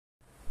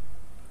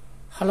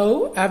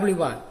Hello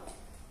everyone.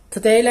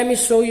 Today let me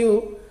show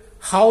you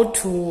how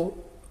to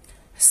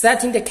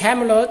setting the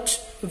camera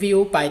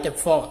view by the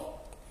phone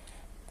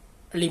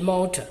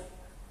remote.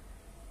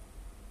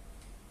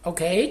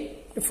 Okay,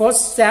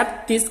 first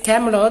step, this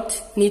camera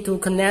need to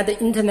connect the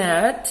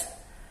internet,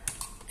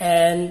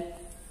 and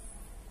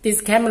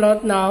this camera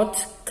now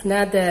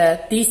connect the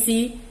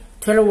DC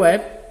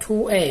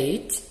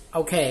 1228.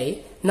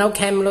 Okay, now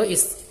camera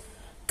is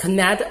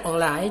connect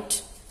online.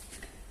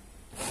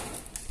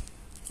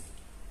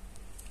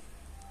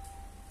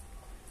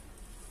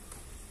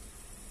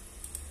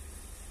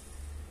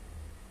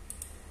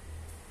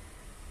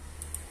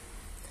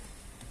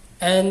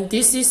 And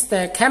this is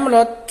the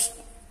camera.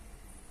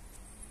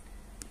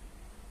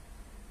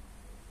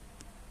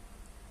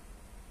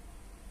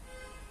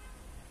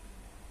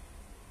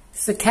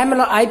 The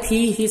camera IP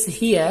is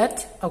here.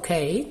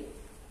 Okay.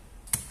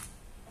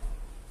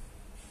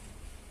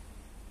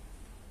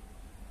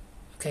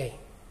 Okay.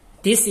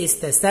 This is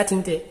the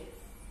setting.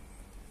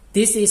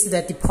 This is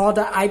the default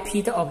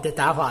IP of the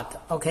Dahua.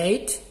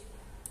 Okay.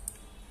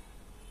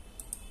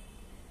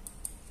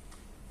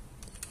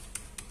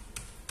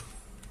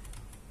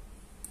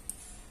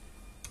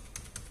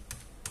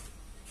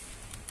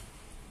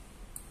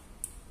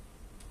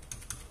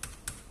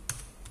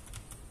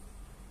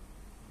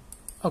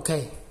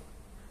 Okay.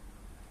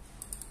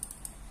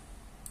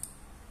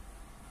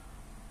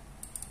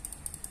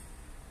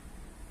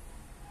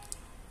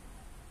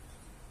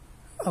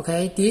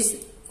 Okay, this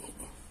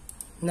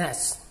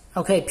next.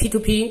 Okay,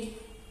 P2P,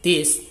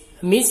 this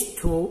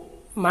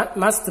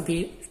must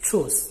be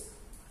truth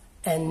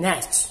and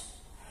next.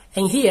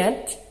 And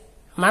here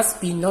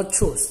must be no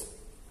truth.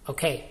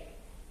 Okay,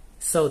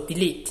 so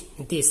delete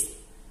this,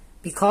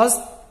 because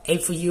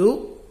if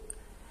you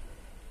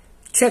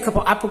check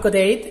for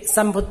upgrade,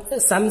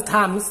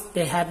 sometimes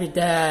they have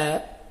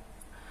the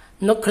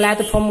no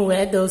platform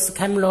where those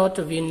cameras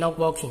will not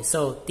working.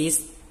 So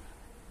this,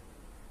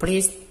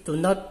 please do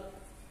not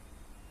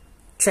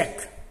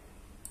check.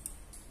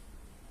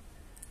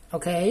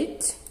 Okay.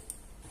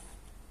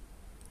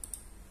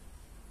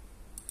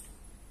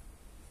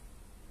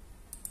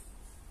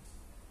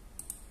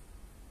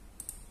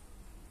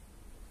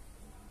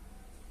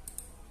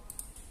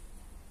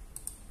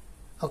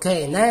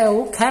 Okay,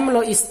 now camera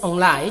is on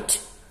light.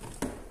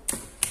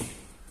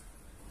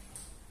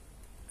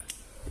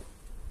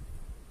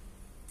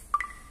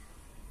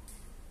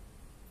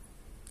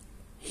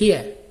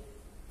 Here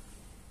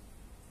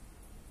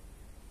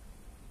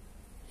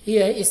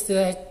is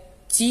the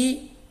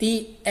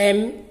GDMSS,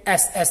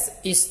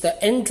 is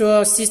the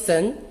Android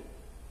system.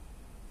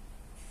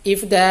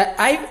 If the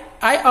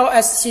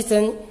iOS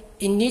system,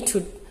 you need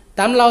to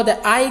download the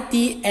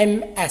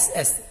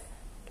IDMSS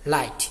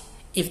Lite.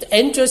 If the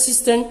Android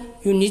system,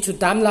 you need to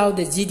download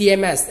the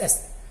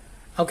GDMSS.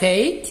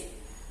 Okay.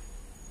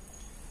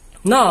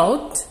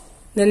 Now,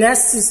 the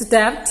next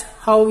step,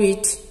 how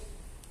it.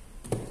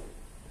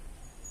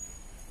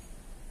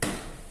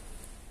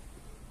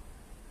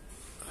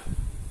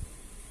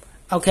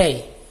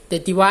 Okay, the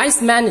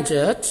Device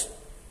Manager.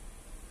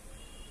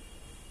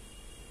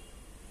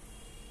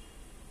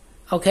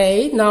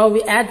 Okay, now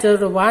we add the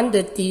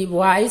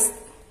device.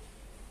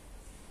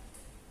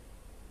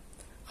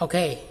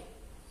 Okay.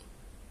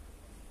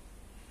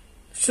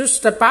 Choose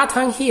the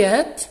button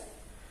here.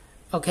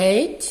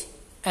 Okay,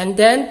 and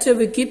then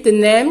we give the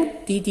name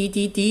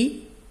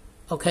DDDD.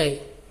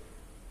 Okay.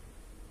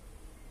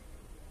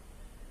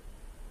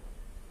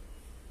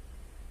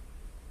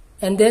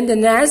 And then the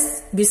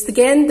next, we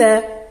scan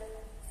the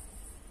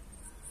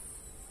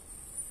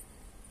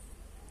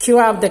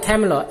QR of the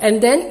camera, and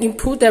then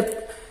input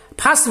the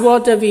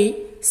password we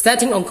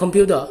setting on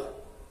computer.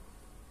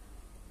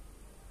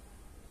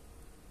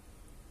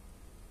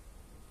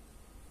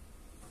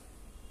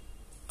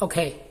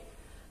 Okay,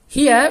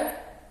 here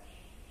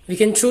we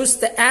can choose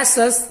the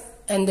access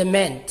and the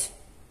main.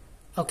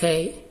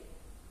 Okay,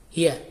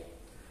 here.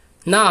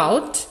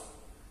 Now,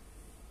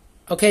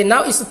 okay,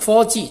 now it's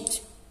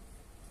 4G.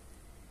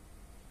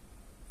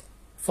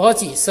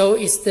 4G, so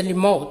it's the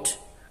remote.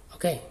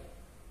 Okay,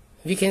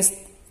 we can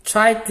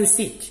try to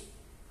see it.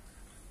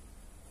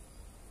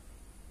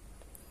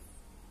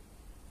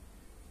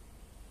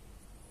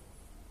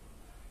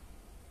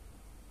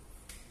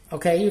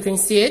 Okay, you can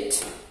see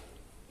it.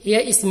 Here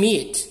is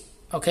mid.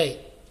 Okay,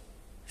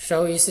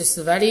 so it is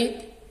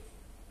very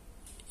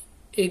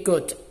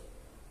good.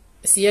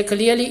 See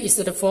clearly it's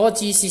the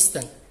 4G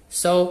system,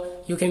 so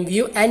you can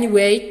view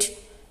anyway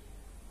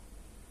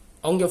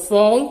on your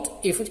phone.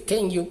 If it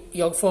can,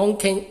 your phone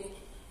can.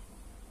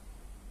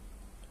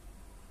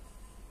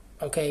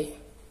 Okay.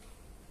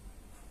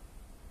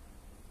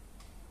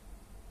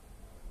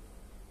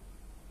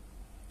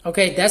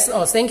 Okay, that's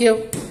all. Thank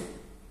you.